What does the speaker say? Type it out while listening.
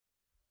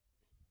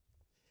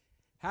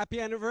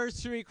Happy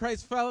anniversary,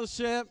 Christ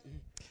Fellowship.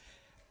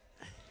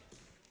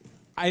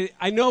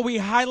 I know we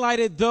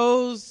highlighted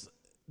those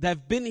that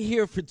have been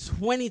here for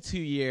 22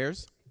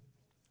 years.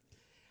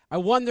 I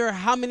wonder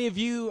how many of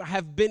you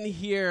have been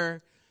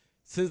here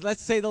since,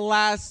 let's say, the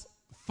last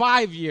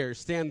 5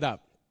 years. Stand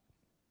up.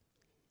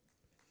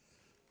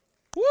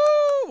 Woo!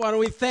 Why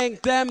don't we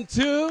thank them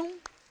too?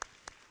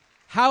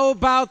 How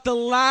about the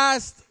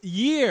last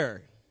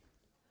year?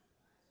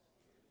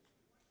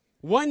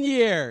 1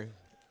 year.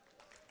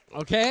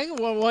 Okay,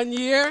 well, 1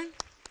 year.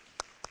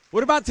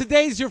 What about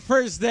today's your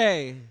first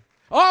day?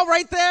 Oh,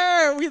 right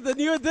there, we have the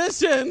new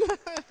addition.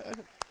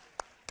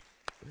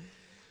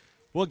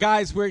 Well,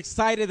 guys, we're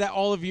excited that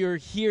all of you are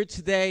here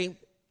today.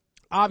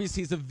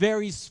 Obviously, it's a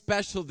very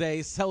special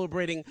day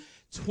celebrating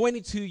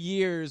 22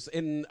 years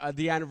in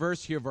the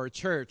anniversary of our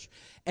church.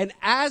 And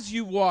as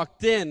you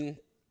walked in,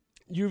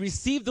 you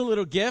received a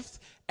little gift.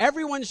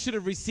 Everyone should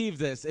have received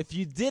this. If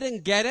you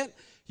didn't get it,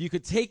 you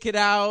could take it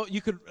out.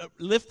 You could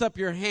lift up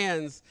your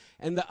hands,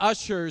 and the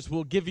ushers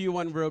will give you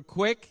one real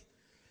quick.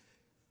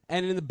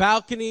 And in the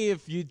balcony,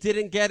 if you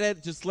didn't get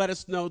it, just let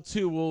us know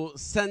too. We'll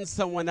send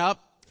someone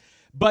up.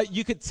 But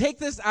you could take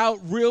this out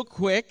real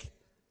quick.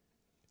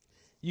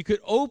 You could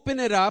open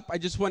it up. I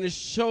just want to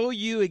show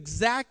you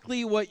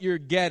exactly what you're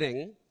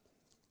getting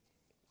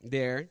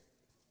there.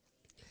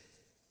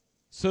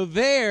 So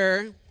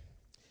there,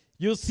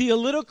 you'll see a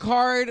little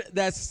card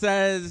that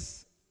says,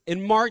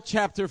 in Mark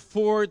chapter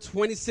 4,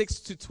 26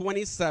 to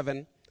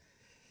 27,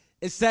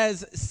 it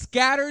says,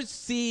 "Scatter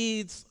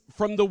seeds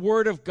from the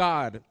word of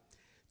God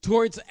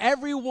towards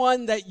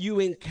everyone that you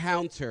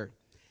encounter,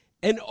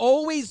 and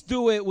always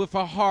do it with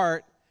a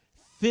heart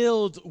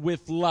filled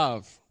with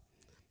love."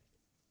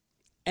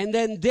 And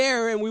then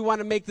there, and we want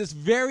to make this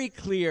very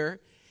clear,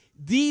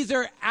 these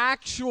are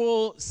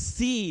actual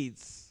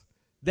seeds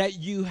that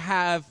you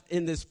have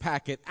in this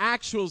packet,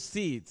 actual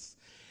seeds.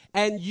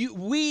 And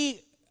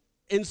we,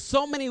 in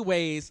so many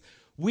ways,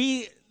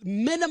 we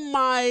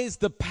minimize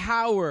the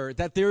power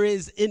that there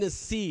is in a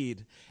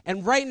seed.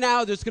 And right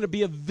now, there's going to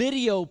be a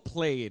video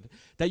played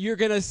that you're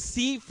going to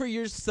see for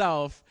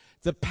yourself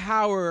the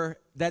power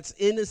that's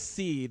in a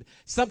seed,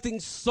 something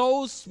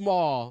so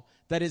small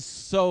that is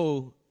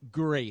so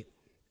great.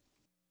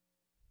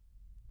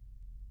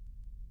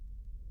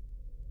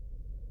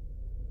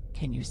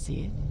 Can you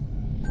see it?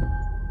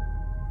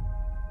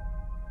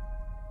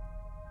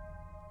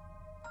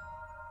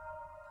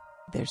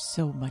 There's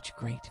so much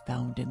great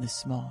found in the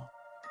small.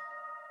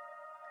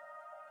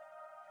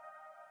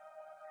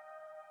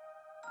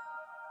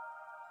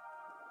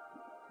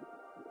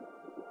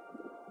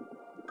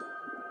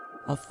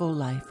 A full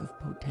life of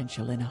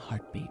potential in a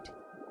heartbeat.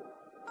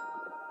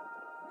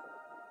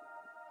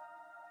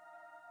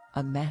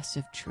 A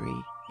massive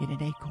tree in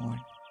an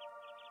acorn.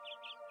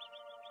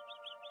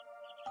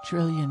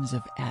 Trillions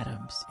of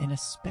atoms in a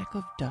speck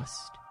of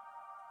dust.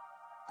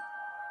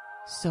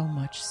 So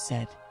much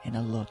said in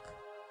a look.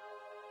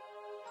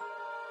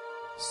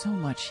 So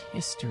much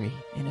history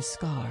in a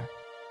scar.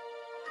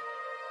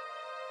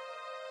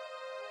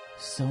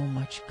 So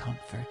much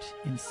comfort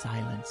in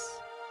silence.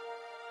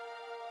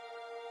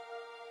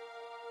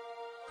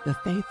 The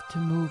faith to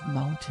move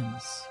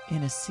mountains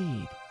in a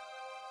seed.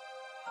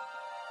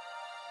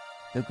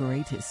 The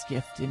greatest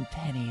gift in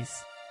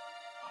pennies.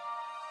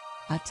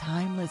 A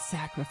timeless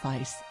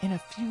sacrifice in a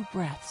few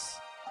breaths.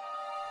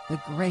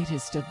 The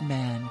greatest of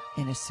man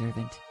in a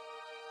servant.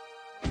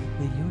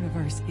 The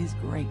universe is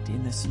great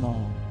in the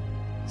small.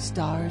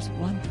 Stars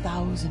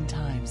 1,000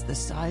 times the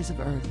size of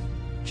Earth,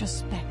 just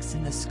specks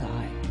in the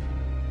sky.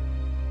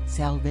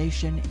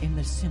 Salvation in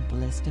the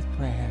simplest of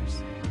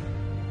prayers.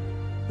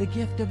 The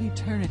gift of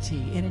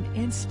eternity in an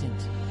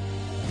instant.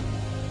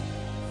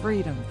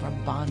 Freedom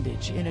from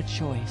bondage in a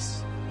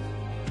choice.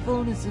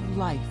 Fullness of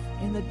life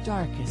in the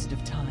darkest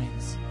of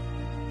times.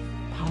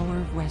 Power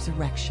of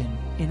resurrection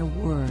in a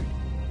word.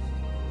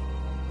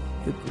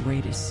 The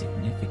greatest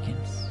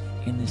significance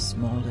in the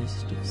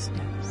smallest of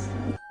steps.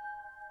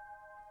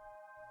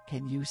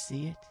 Can you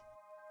see it?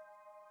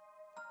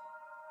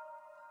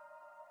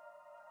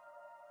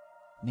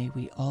 May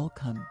we all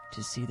come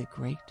to see the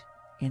great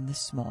in the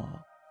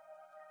small.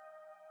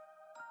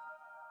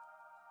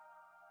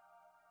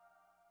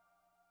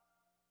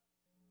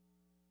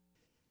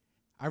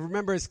 I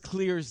remember as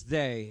clear as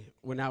day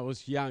when I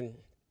was young.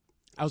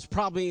 I was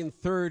probably in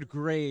 3rd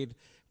grade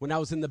when I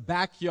was in the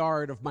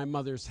backyard of my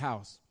mother's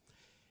house.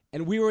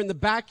 And we were in the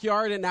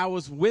backyard, and I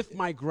was with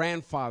my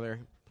grandfather.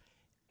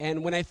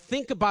 And when I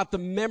think about the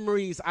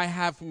memories I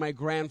have from my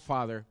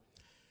grandfather,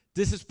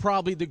 this is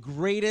probably the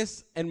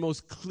greatest and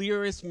most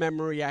clearest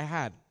memory I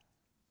had.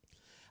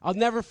 I'll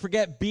never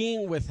forget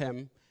being with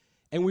him,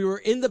 and we were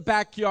in the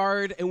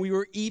backyard, and we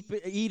were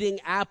eating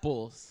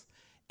apples,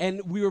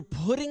 and we were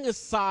putting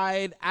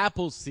aside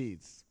apple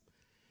seeds.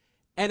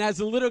 And as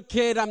a little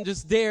kid, I'm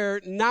just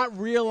there, not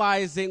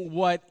realizing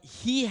what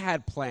he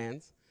had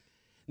planned,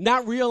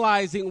 not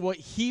realizing what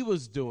he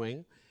was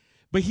doing.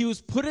 But he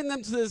was putting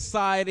them to the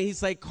side, and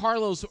he's like,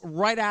 "Carlos,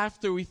 right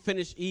after we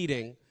finish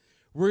eating,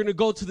 We're going to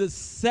go to the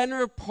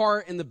center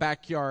part in the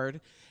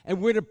backyard, and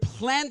we're going to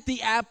plant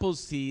the apple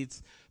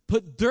seeds,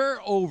 put dirt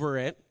over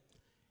it,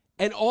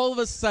 and all of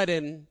a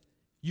sudden,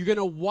 you're going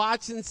to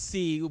watch and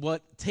see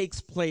what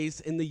takes place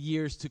in the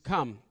years to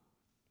come.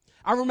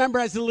 I remember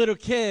as a little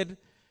kid,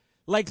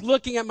 like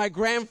looking at my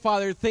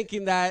grandfather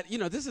thinking that,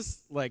 this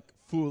is like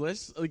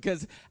foolish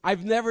because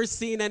I've never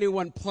seen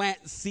anyone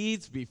plant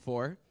seeds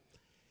before.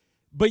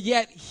 But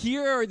yet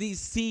here are these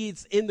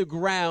seeds in the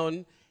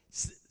ground,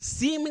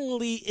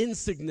 seemingly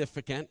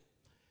insignificant.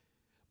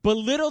 But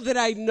little did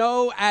I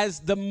know,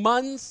 as the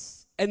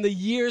months and the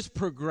years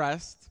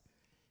progressed,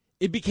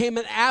 it became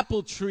an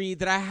apple tree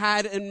that I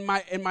had in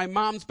my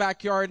mom's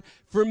backyard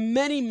for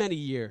many, many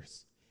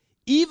years,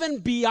 even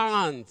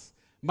beyond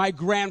my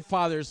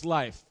grandfather's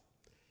life.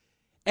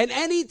 And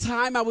any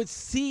time I would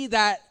see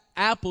that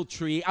apple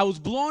tree, I was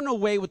blown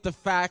away with the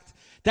fact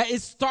that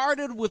it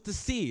started with the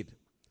seed.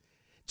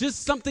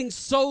 Just something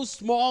so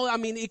small. I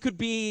mean, it could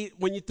be,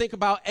 when you think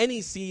about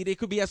any seed, it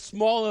could be as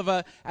small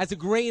as a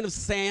grain of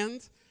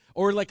sand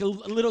or like a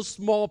little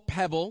small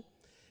pebble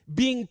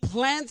being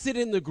planted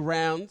in the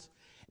ground.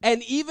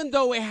 And even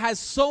though it has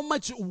so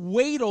much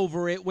weight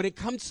over it when it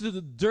comes to the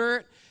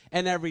dirt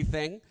and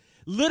everything,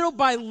 little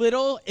by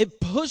little, it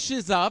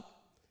pushes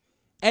up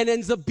and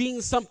ends up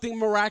being something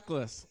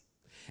miraculous.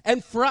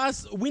 And for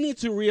us, we need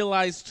to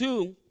realize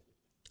too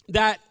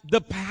that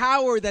the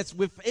power that's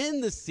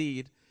within the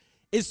seed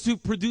is to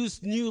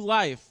produce new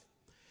life.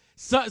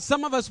 So,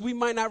 some of us, we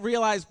might not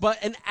realize,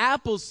 but an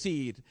apple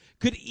seed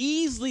could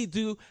easily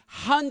do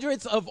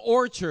hundreds of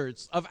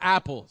orchards of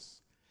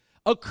apples.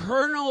 A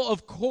kernel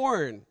of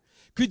corn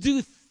could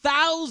do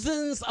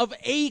thousands of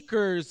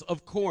acres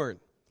of corn.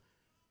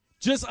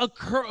 Just a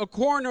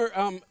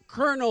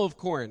kernel of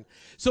corn.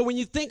 So when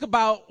you think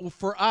about,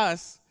 for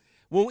us,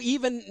 well,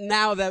 even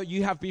now that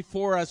you have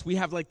before us, we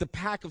have like the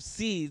pack of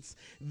seeds.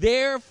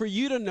 There, for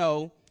you to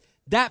know,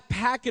 that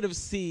packet of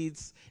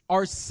seeds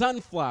are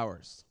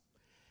sunflowers.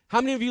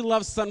 How many of you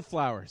love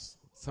sunflowers?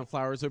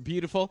 Sunflowers are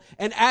beautiful.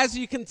 And as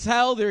you can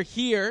tell, they're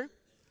here.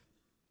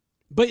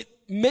 But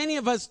many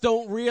of us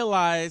don't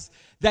realize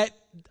that,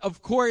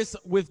 of course,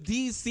 with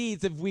these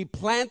seeds, if we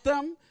plant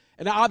them,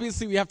 and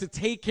obviously we have to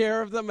take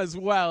care of them as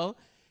well,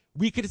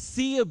 we could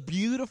see a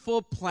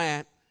beautiful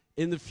plant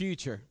in the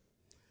future.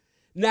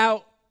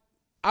 Now,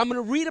 I'm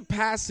going to read a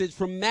passage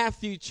from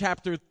Matthew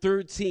chapter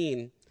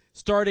 13,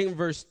 starting in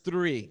verse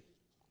 3.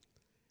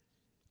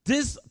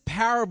 This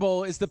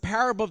parable is the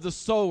parable of the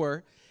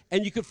sower,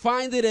 and you can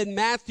find it in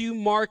Matthew,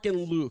 Mark,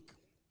 and Luke.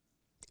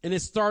 And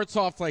it starts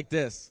off like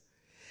this.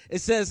 It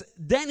says,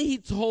 "Then he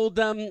told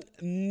them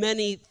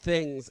many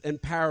things in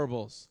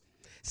parables,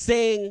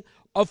 saying,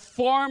 a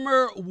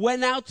farmer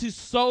went out to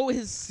sow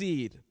his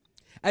seed.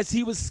 As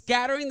he was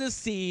scattering the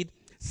seed,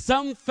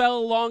 some fell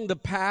along the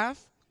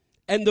path,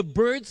 and the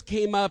birds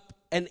came up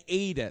and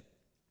ate it."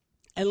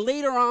 And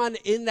later on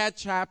in that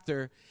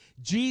chapter,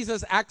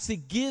 Jesus actually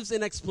gives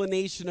an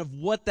explanation of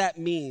what that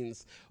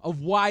means,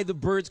 of why the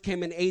birds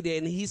came and ate it.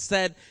 And he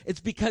said it's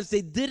because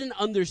they didn't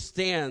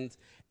understand,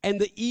 and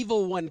the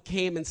evil one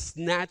came and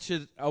snatched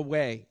it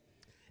away.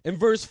 In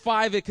verse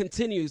 5, it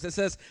continues. It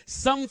says,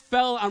 "Some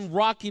fell on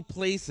rocky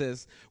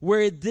places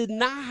where it did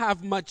not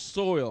have much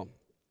soil.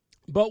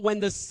 But when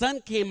the sun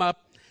came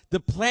up, the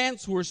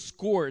plants were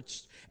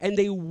scorched, and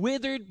they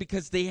withered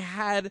because they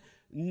had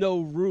no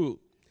root."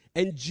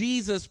 And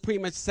Jesus pretty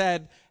much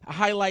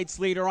highlights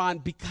later on,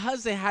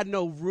 because they had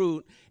no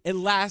root, it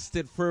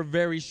lasted for a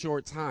very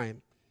short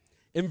time.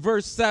 In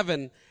verse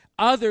 7,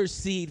 "Other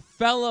seed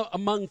fell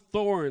among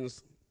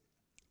thorns,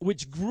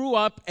 which grew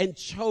up and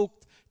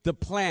choked the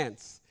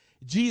plants."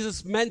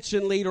 Jesus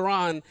mentioned later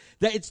on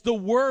that it's the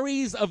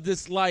worries of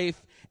this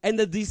life and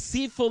the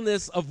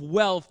deceitfulness of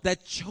wealth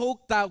that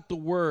choked out the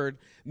word,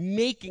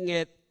 making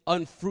it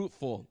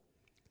unfruitful.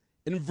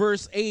 In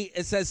verse 8,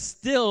 it says,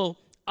 "Still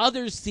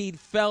other seed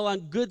fell on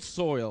good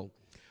soil,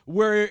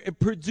 where it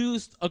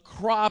produced a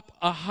crop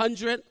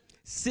 100,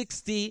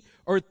 60,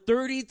 or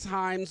 30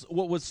 times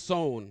what was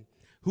sown.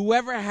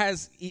 Whoever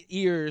has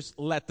ears,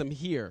 let them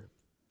hear."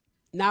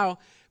 Now,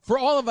 for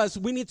all of us,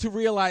 we need to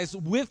realize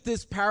with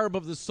this parable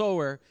of the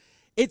sower,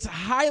 it's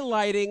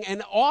highlighting,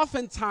 and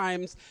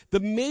oftentimes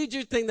the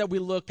major thing that we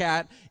look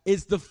at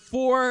is the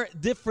 4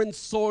 different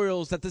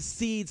soils that the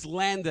seeds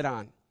landed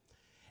on.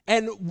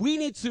 And we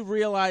need to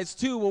realize,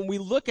 too, when we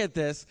look at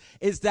this,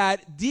 is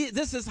that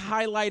this is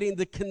highlighting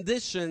the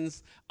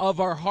conditions of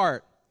our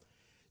heart.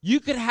 You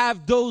could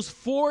have those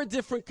 4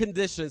 different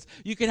conditions.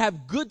 You could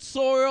have good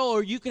soil,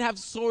 or you could have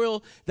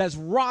soil that's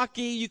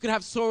rocky. You could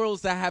have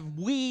soils that have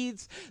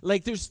weeds.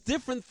 Like, there's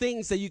different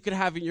things that you could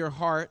have in your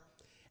heart.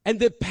 And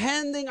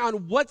depending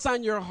on what's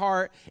on your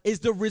heart is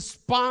the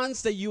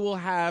response that you will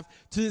have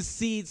to the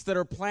seeds that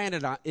are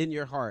planted in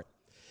your heart.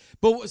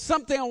 But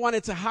something I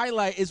wanted to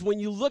highlight is when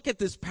you look at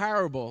this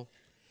parable,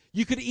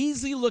 you could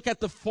easily look at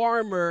the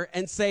farmer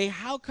and say,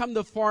 how come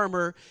the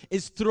farmer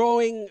is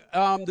throwing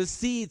the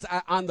seeds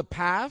on the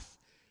path,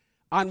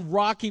 on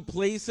rocky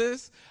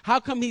places?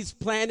 How come he's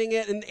planting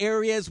it in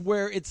areas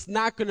where it's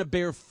not going to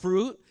bear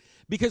fruit?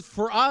 Because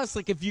for us,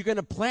 like if you're going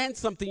to plant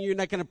something, you're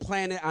not going to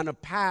plant it on a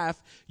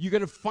path. You're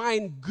going to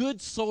find good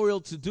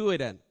soil to do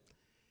it in.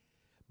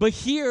 But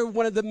here,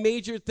 one of the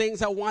major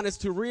things I want us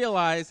to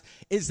realize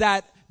is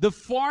that the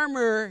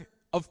farmer,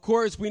 of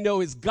course, we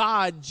know is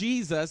God,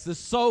 Jesus, the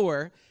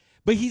sower,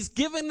 but he's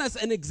given us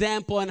an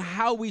example on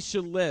how we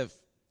should live.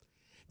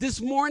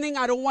 This morning,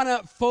 I don't want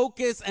to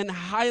focus and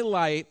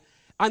highlight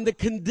on the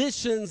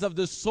conditions of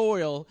the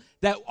soil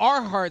that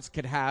our hearts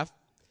could have,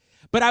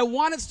 but I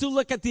want us to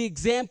look at the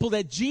example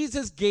that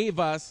Jesus gave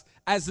us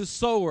as the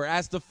sower,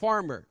 as the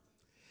farmer.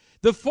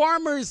 The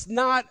farmer is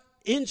not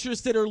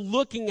interested or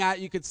looking at,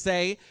 you could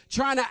say,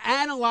 trying to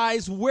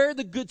analyze where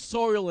the good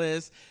soil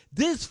is.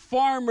 This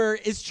farmer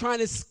is trying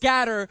to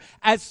scatter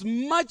as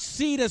much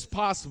seed as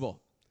possible,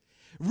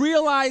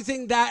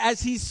 realizing that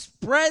as he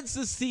spreads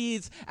the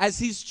seeds, as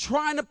he's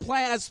trying to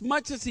plant as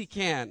much as he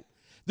can,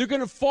 they're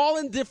going to fall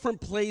in different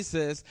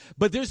places,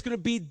 but there's going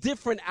to be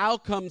different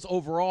outcomes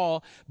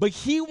overall. But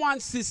he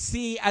wants to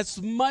see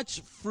as much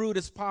fruit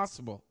as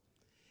possible.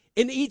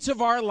 In each of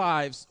our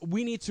lives,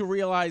 we need to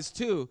realize,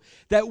 too,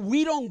 that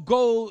we don't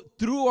go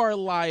through our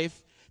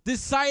life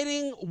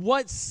deciding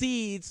what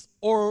seeds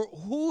or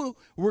who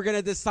we're going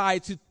to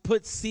decide to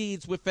put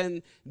seeds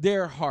within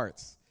their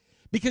hearts.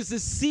 Because the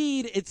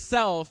seed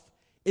itself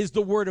is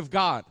the Word of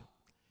God.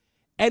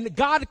 And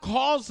God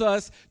calls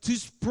us to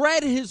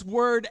spread His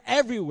Word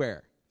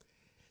everywhere.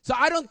 So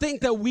I don't think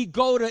that we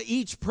go to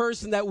each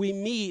person that we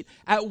meet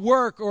at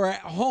work or at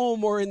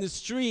home or in the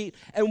street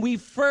and we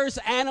first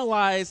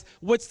analyze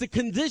what's the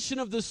condition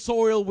of the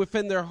soil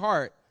within their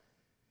heart.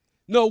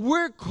 No,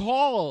 we're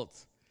called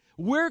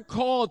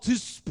to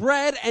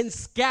spread and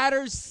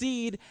scatter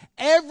seed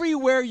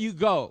everywhere you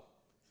go.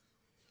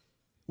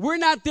 We're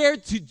not there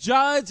to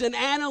judge and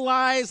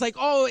analyze like,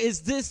 oh,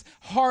 is this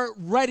heart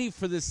ready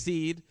for the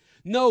seed?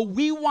 No,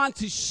 we want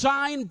to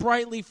shine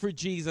brightly for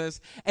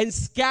Jesus and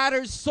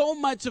scatter so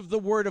much of the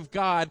Word of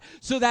God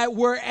so that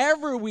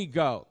wherever we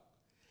go,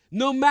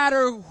 no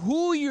matter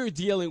who you're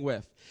dealing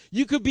with,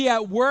 you could be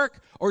at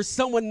work or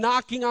someone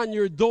knocking on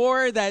your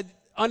door that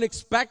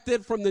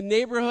unexpected from the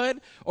neighborhood,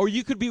 or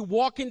you could be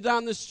walking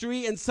down the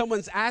street and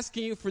someone's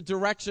asking you for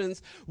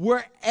directions.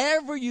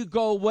 Wherever you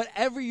go,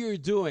 whatever you're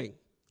doing,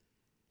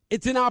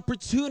 it's an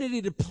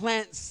opportunity to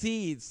plant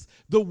seeds,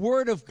 the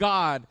Word of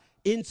God,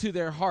 into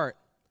their heart.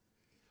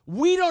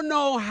 We don't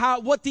know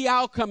what the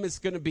outcome is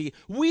going to be.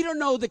 We don't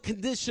know the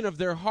condition of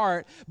their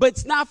heart, but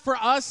it's not for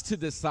us to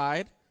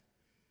decide.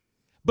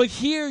 But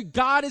here,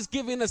 God is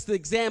giving us the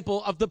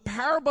example of the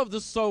parable of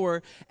the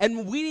sower,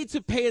 and we need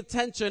to pay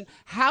attention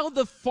how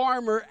the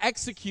farmer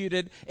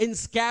executed in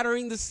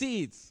scattering the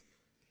seeds.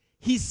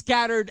 He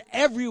scattered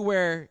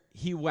everywhere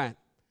he went.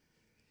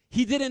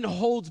 He didn't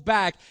hold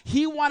back.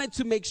 He wanted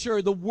to make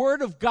sure the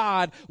Word of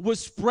God was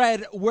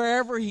spread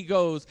wherever he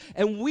goes.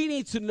 And we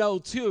need to know,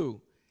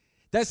 too,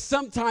 that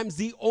sometimes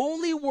the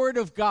only Word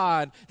of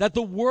God that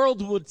the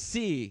world would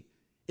see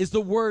is the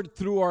Word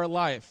through our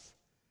life.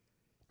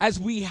 As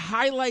we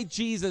highlight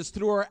Jesus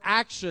through our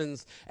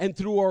actions and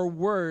through our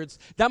words,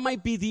 that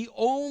might be the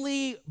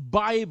only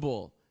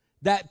Bible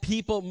that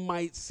people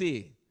might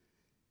see.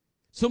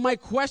 So my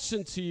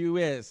question to you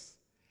is,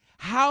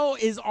 how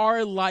is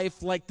our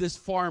life like this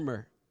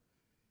farmer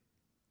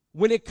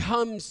when it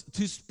comes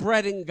to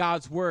spreading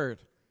God's Word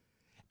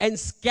and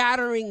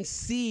scattering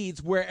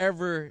seeds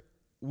wherever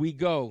we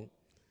go?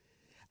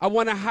 I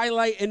want to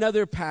highlight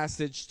another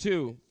passage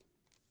too.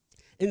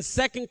 In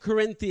 2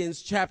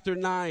 Corinthians chapter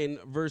 9,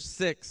 verse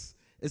 6,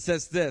 it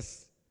says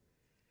this.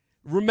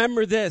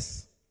 Remember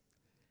this.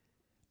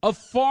 A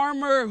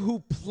farmer who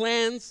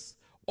plants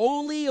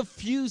only a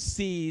few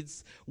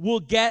seeds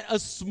will get a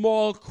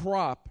small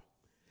crop.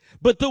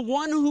 But the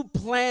one who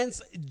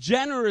plants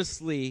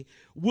generously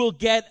will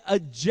get a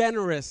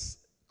generous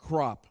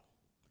crop.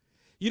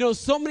 You know,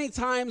 so many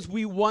times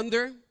we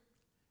wonder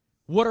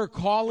what our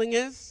calling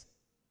is.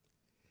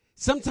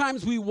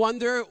 Sometimes we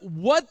wonder,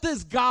 what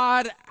does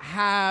God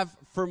have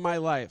for my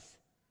life?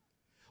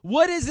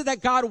 What is it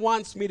that God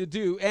wants me to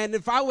do? And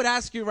if I would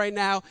ask you right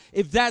now,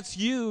 if that's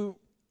you,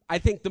 I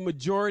think the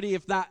majority,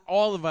 if not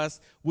all of us,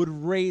 would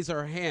raise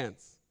our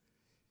hands.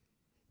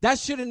 That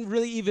shouldn't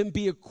really even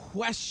be a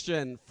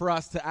question for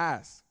us to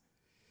ask.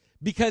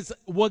 Because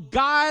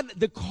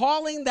the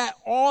calling that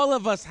all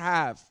of us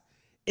have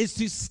is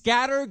to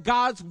scatter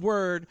God's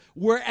Word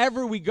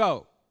wherever we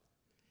go.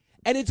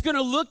 And it's going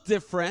to look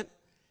different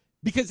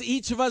because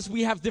each of us,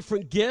 we have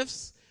different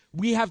gifts,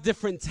 we have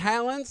different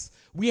talents,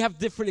 we have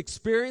different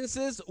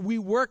experiences, we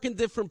work in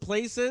different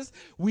places,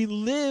 we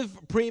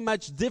live pretty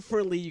much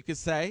differently, you could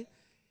say.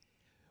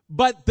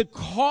 But the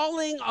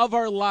calling of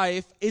our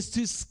life is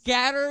to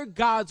scatter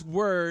God's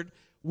Word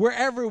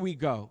wherever we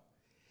go,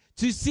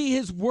 to see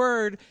His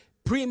Word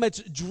pretty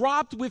much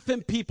dropped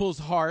within people's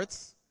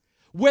hearts.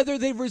 Whether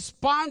they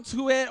respond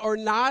to it or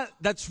not,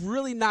 that's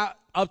really not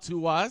up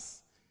to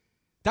us.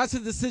 That's a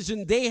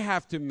decision they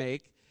have to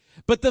make.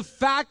 But the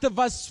fact of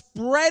us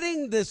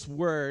spreading this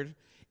Word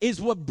is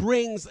what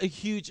brings a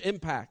huge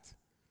impact.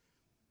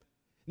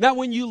 Now,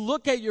 when you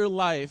look at your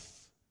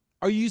life,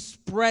 Are you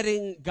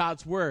spreading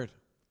God's word?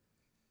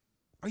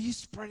 Are you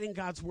spreading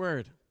God's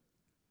word?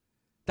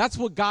 That's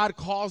what God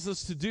calls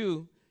us to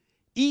do,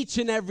 each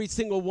and every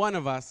single one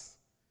of us.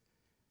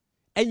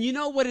 And you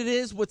know what it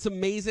is? What's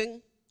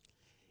amazing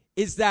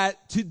is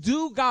that to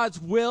do God's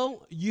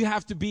will, you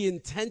have to be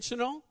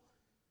intentional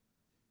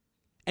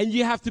and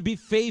you have to be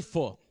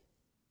faithful.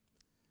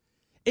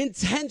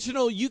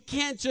 Intentional, you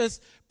can't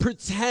just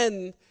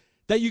pretend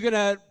that you're going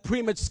to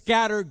pretty much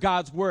scatter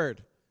God's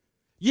word.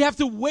 You have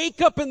to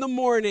wake up in the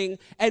morning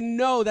and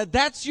know that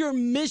that's your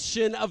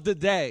mission of the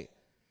day.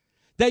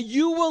 That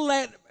you will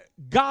let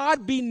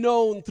God be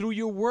known through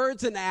your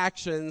words and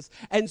actions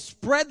and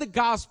spread the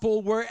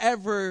gospel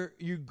wherever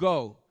you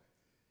go.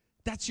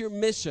 That's your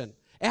mission.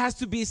 It has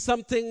to be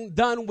something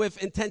done with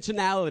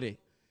intentionality.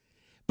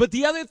 But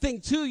the other thing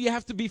too, you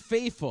have to be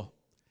faithful.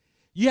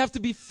 You have to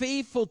be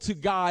faithful to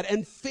God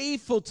and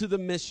faithful to the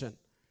mission.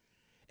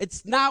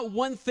 It's not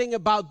one thing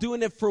about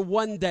doing it for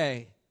one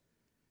day.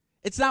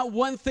 It's not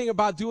one thing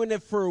about doing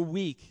it for a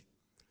week.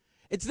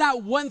 It's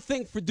not one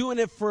thing for doing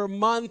it for a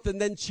month and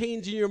then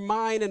changing your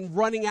mind and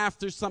running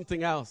after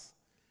something else.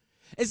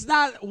 It's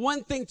not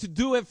one thing to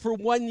do it for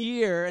 1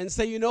 year and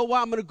say, you know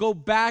what, I'm going to go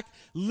back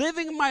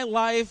living my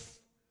life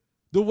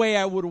the way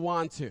I would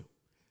want to.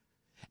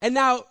 And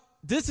now,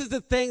 this is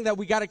the thing that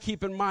we got to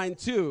keep in mind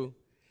too.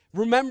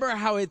 Remember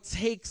how it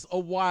takes a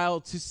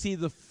while to see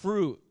the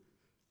fruit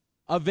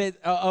of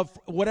it, of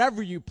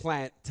whatever you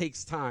plant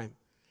takes time.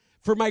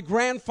 For my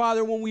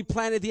grandfather, when we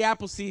planted the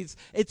apple seeds,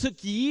 it took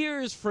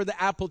years for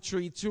the apple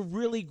tree to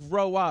really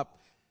grow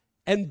up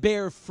and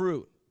bear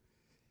fruit.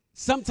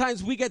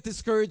 Sometimes we get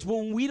discouraged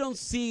when we don't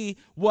see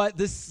what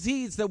the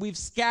seeds that we've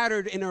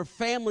scattered in our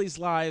families'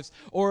 lives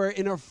or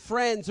in our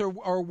friends or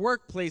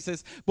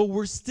workplaces, but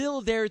we're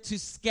still there to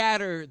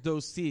scatter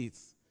those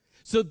seeds.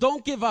 So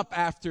don't give up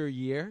after a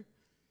year,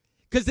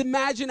 because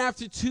imagine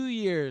after 2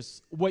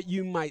 years what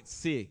you might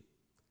see.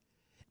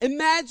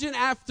 Imagine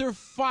after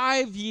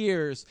 5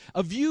 years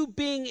of you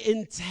being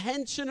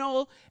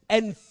intentional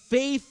and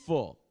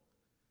faithful,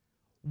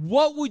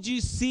 what would you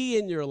see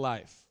in your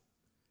life?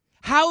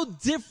 How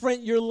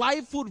different your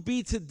life would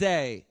be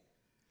today.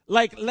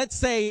 Like, let's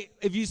say,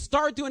 if you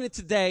start doing it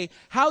today,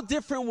 how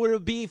different would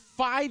it be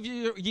 5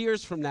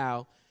 years from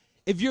now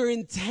if you're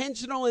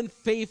intentional and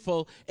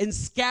faithful in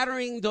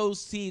scattering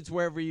those seeds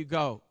wherever you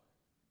go?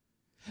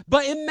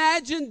 But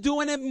imagine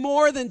doing it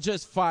more than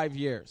just 5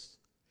 years.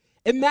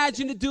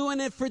 Imagine doing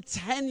it for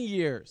 10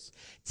 years.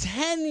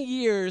 10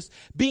 years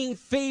being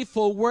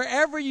faithful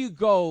wherever you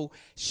go,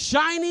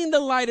 shining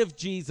the light of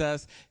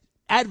Jesus,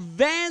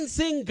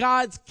 advancing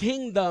God's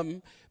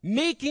kingdom,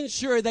 making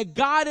sure that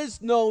God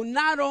is known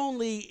not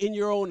only in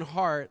your own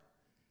heart,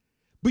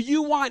 but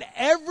you want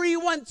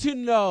everyone to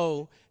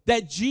know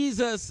that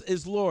Jesus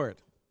is Lord.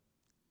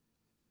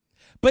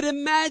 But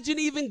imagine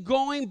even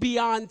going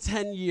beyond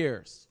 10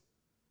 years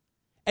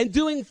and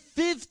doing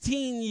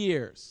 15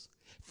 years.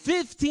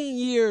 15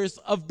 years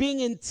of being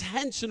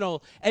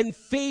intentional and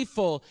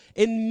faithful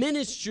in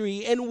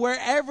ministry and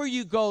wherever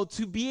you go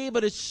to be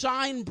able to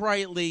shine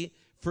brightly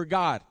for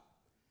God.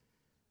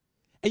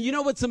 And you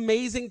know what's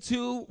amazing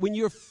too? When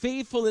you're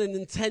faithful and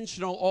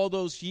intentional all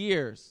those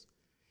years,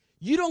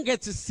 you don't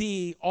get to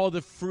see all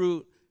the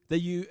fruit that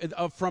you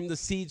from the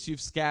seeds you've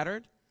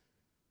scattered.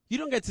 You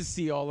don't get to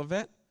see all of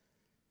it.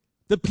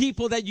 The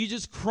people that you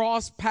just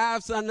cross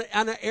paths on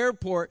an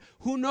airport,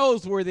 who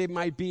knows where they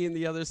might be in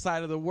the other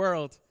side of the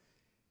world?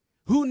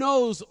 Who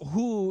knows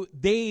who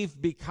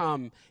they've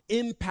become,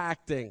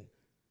 impacting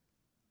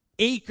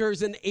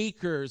acres and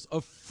acres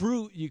of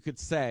fruit, you could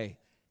say,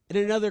 in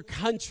another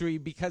country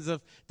because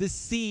of the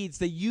seeds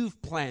that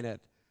you've planted,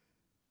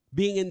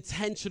 being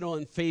intentional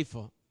and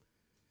faithful.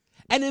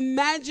 And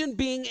imagine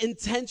being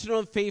intentional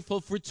and faithful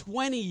for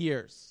 20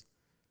 years.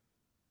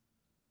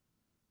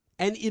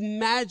 And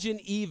imagine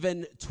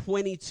even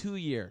 22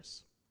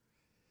 years.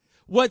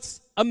 What's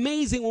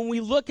amazing when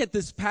we look at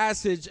this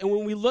passage and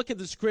when we look at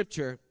the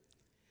scripture,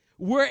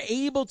 we're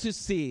able to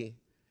see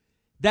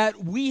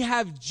that we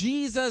have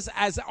Jesus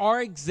as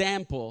our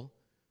example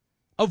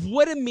of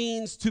what it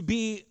means to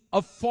be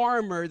a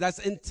farmer that's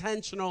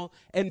intentional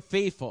and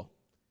faithful.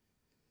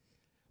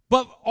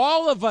 But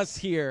all of us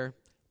here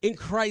in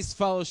Christ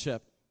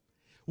Fellowship,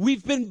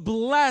 we've been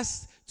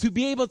blessed to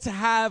be able to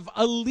have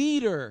a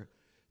leader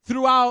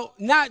throughout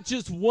not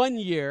just 1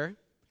 year,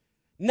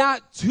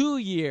 not 2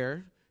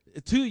 years,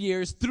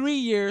 3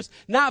 years,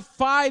 not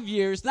 5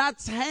 years, not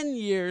 10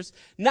 years,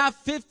 not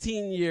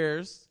 15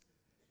 years,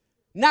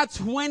 not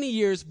 20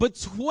 years, but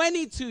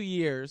 22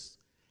 years.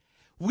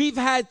 We've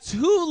had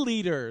 2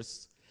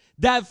 leaders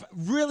that have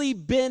really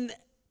been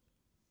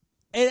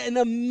an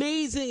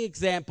amazing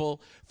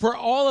example for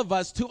all of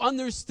us to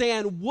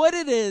understand what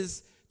it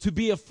is to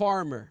be a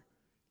farmer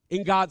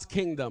in God's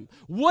kingdom,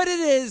 what it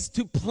is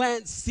to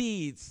plant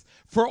seeds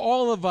for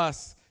all of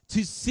us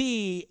to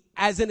see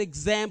as an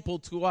example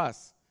to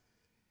us.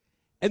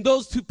 And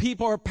those 2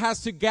 people are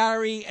Pastor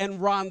Gary and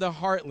Rhonda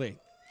Hartley.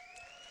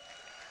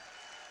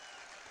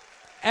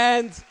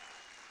 And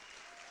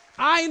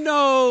I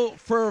know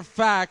for a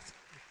fact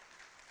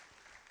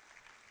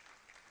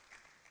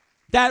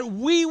that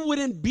we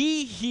wouldn't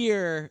be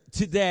here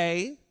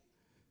today,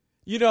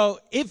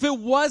 if it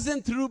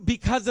wasn't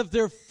because of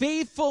their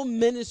faithful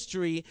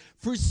ministry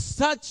for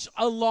such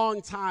a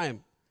long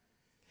time.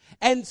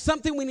 And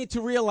something we need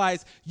to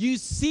realize, you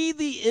see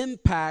the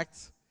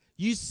impact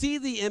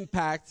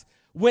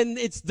when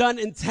it's done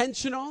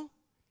intentional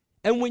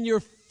and when you're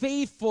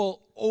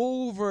faithful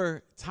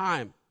over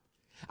time.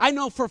 I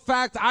know for a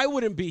fact I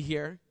wouldn't be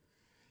here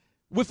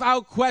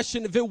without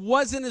question if it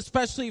wasn't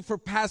especially for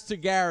Pastor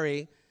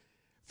Gary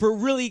for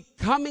really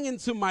coming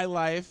into my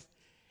life,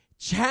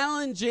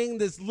 challenging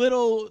this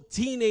little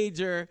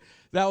teenager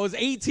that was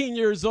 18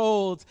 years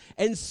old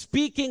and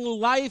speaking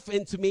life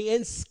into me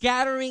and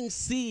scattering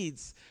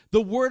seeds,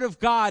 the word of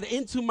God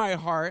into my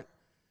heart,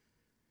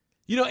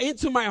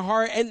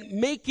 and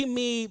making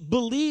me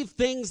believe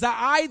things that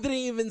I didn't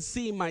even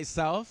see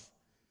myself,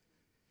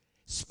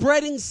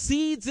 spreading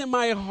seeds in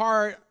my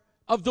heart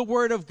of the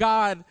word of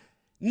God,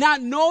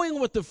 not knowing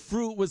what the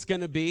fruit was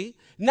going to be,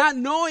 not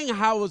knowing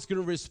how I was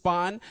going to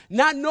respond,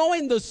 not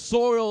knowing the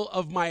soil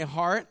of my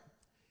heart.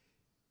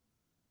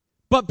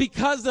 But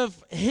because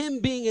of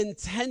him being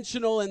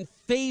intentional and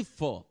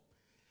faithful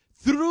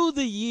through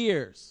the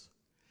years,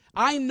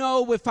 I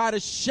know without a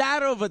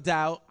shadow of a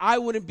doubt, I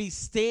wouldn't be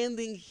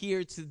standing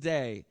here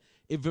today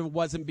if it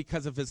wasn't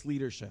because of his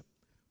leadership,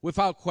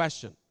 without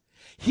question.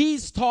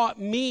 He's taught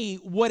me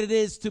what it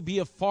is to be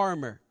a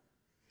farmer.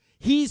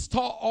 He's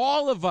taught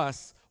all of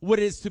us what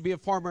it is to be a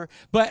farmer.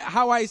 But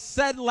how I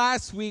said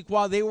last week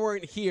while they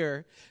weren't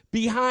here,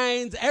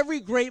 behind every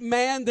great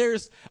man,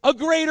 there's a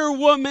greater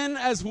woman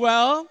as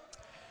well.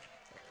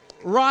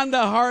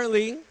 Rhonda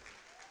Hartley.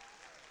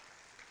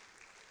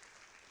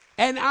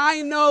 And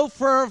I know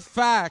for a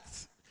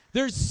fact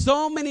there's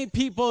so many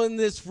people in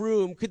this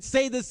room could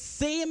say the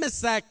same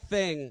exact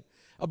thing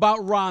about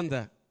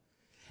Rhonda.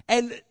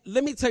 And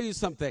let me tell you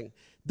something.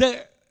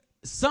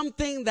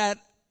 Something that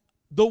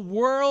the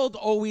world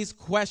always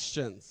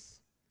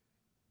questions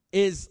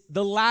is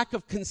the lack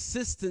of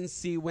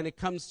consistency when it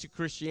comes to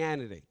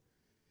Christianity.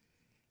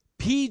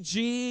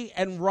 PG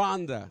and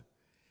Rhonda,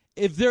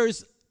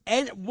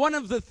 and one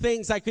of the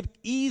things I could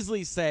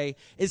easily say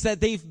is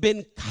that they've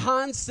been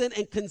constant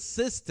and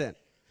consistent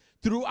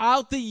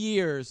throughout the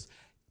years,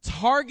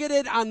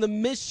 targeted on the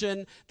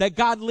mission that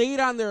God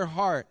laid on their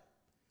heart.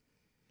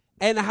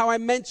 And how I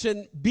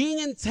mentioned being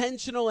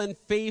intentional and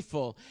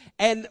faithful.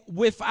 And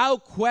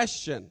without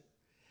question,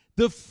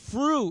 the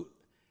fruit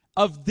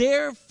of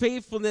their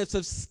faithfulness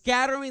of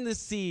scattering the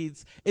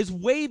seeds is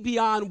way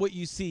beyond what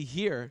you see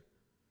here.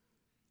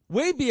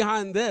 Way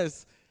beyond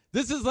this.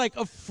 This is like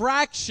a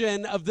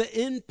fraction of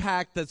the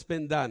impact that's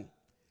been done.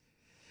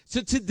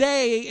 So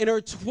today, in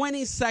our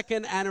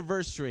 22nd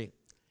anniversary,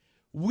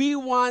 we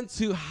want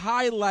to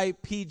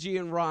highlight PG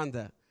and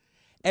Rhonda.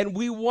 And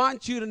we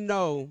want you to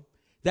know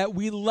that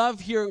we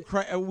love you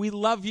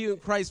in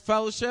Christ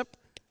Fellowship.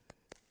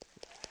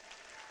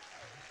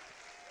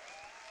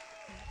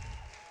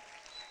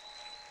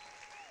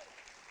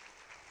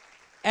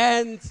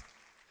 And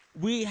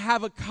we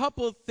have a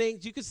couple of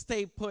things. You can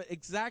stay put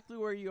exactly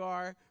where you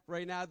are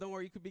right now. Don't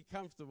worry, you can be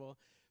comfortable.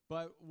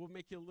 But we'll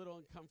make you a little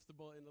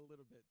uncomfortable in a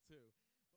little bit, too.